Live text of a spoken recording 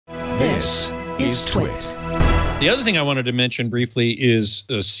This is TWiT. The other thing I wanted to mention briefly is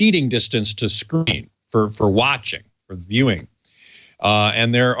seating distance to screen for watching, for viewing.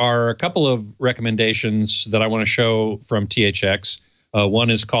 And there are a couple of recommendations that I want to show from THX.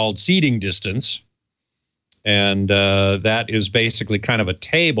 One is called seating distance. And that is basically kind of a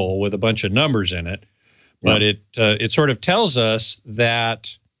table with a bunch of numbers in it. But it sort of tells us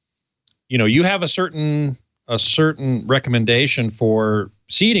that, you know, you have a certain recommendation for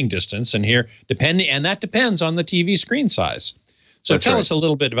seating distance, and here that depends on the TV screen size. So tell us a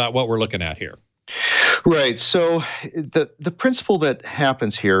little bit about what we're looking at here. Right. So the principle that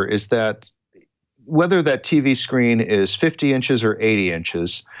happens here is that whether that TV screen is 50 inches or 80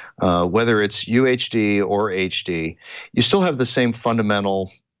 inches, whether it's UHD or HD, you still have the same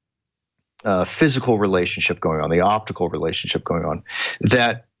fundamental physical relationship going on, the optical relationship going on,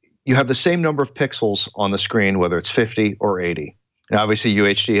 that you have the same number of pixels on the screen, whether it's 50 or 80. Now, obviously,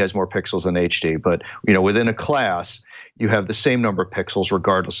 UHD has more pixels than HD, but you know, within a class, you have the same number of pixels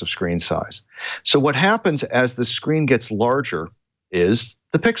regardless of screen size. So what happens as the screen gets larger is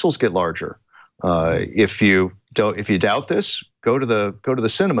the pixels get larger. If you doubt this, go to the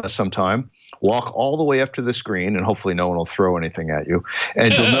cinema sometime, walk all the way up to the screen, and hopefully no one will throw anything at you.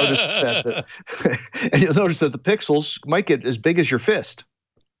 And you'll notice that the pixels might get as big as your fist,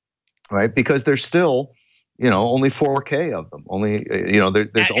 right? Because there's still, you know, only 4K of them. Only, you know,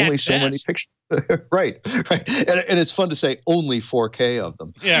 there's only so many pictures. right. And it's fun to say only 4K of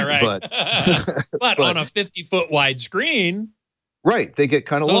them. Yeah, right. But on a 50-foot wide screen, right, they get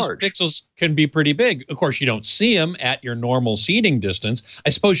kind of large. Those pixels can be pretty big. Of course, you don't see them at your normal seating distance. I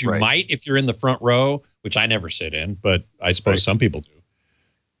suppose you might if you're in the front row, which I never sit in, but I suppose some people do.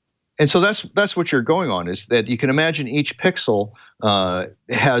 And so that's what you're going on, is that you can imagine each pixel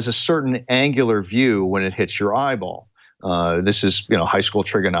has a certain angular view when it hits your eyeball. This is, you know, high school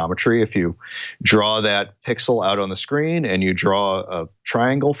trigonometry. If you draw that pixel out on the screen and you draw a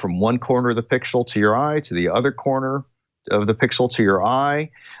triangle from one corner of the pixel to your eye to the other corner of the pixel to your eye,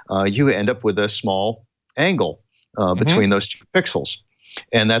 you end up with a small angle between those two pixels.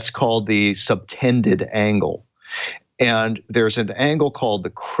 And that's called the subtended angle. And there's an angle called the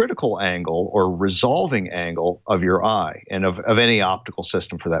critical angle or resolving angle of your eye, and of any optical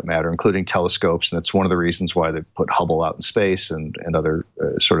system for that matter, including telescopes. And that's one of the reasons why they put Hubble out in space and other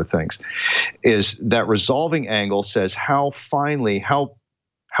sort of things, is that resolving angle says how small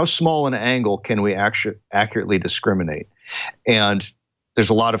an angle can we actually accurately discriminate. And there's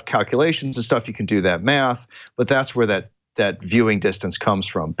a lot of calculations and stuff, you can do that math, but that's where that viewing distance comes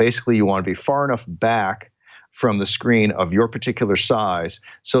from. Basically, you want to be far enough back from the screen of your particular size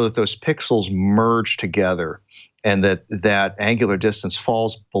so that those pixels merge together and that angular distance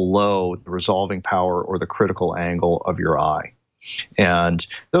falls below the resolving power or the critical angle of your eye. And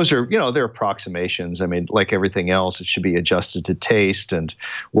those are, you know, they're approximations. I mean, like everything else, it should be adjusted to taste and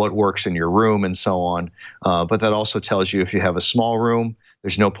what works in your room and so on. But that also tells you if you have a small room,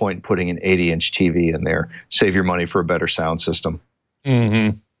 there's no point in putting an 80-inch TV in there. Save your money for a better sound system.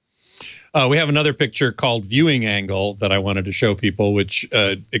 Mm-hmm. We have another picture called viewing angle that I wanted to show people, which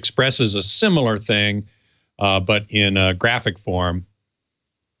expresses a similar thing, but in a graphic form.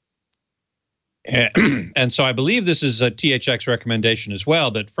 And so I believe this is a THX recommendation as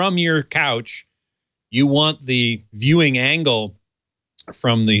well, that from your couch, you want the viewing angle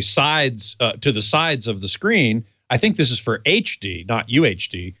from the sides to the sides of the screen. I think this is for HD, not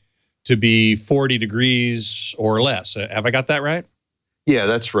UHD, to be 40 degrees or less. Have I got that right? Yeah,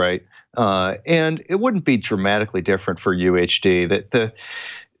 that's right. And it wouldn't be dramatically different for UHD.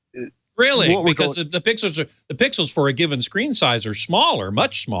 Really, because the pixels for a given screen size are smaller,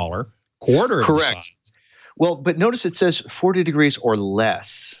 much smaller, quarter of the size. Well, but notice it says 40 degrees or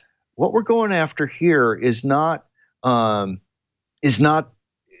less. What we're going after here is not the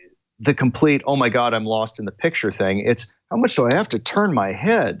complete, oh my God, I'm lost in the picture thing. It's how much do I have to turn my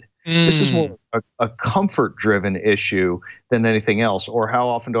head? This is more a comfort-driven issue than anything else. Or how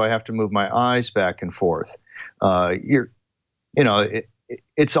often do I have to move my eyes back and forth?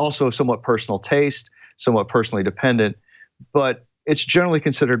 It's also somewhat personal taste, somewhat personally dependent, but it's generally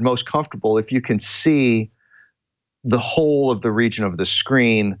considered most comfortable if you can see the whole of the region of the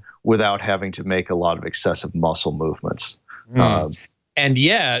screen without having to make a lot of excessive muscle movements. And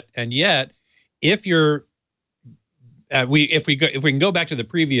yet, if you're if we can go back to the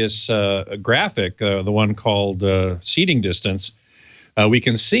previous graphic, the one called seating distance, we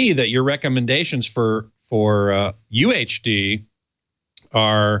can see that your recommendations for UHD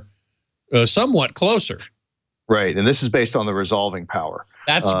are somewhat closer. Right, and this is based on the resolving power.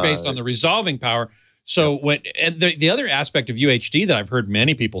 That's based on the resolving power. So and the other aspect of UHD that I've heard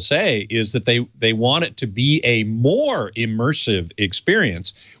many people say is that they want it to be a more immersive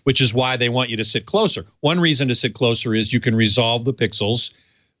experience, which is why they want you to sit closer. One reason to sit closer is you can resolve the pixels.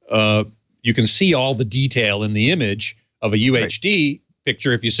 You can see all the detail in the image of a UHD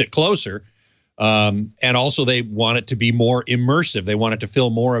picture if you sit closer. And also they want it to be more immersive. They want it to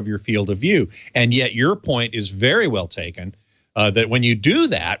fill more of your field of view. And yet your point is very well taken. That when you do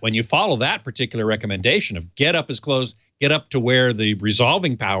that, when you follow that particular recommendation of get up to where the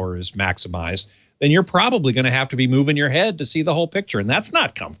resolving power is maximized, then you're probably going to have to be moving your head to see the whole picture. And that's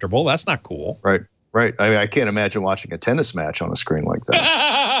not comfortable. That's not cool. Right. Right. I mean, I can't imagine watching a tennis match on a screen like that.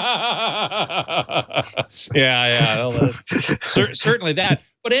 Yeah. Certainly that.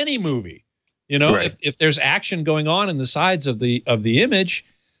 But any movie, you know, if there's action going on in the sides of the image,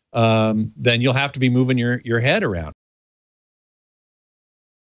 then you'll have to be moving your head around.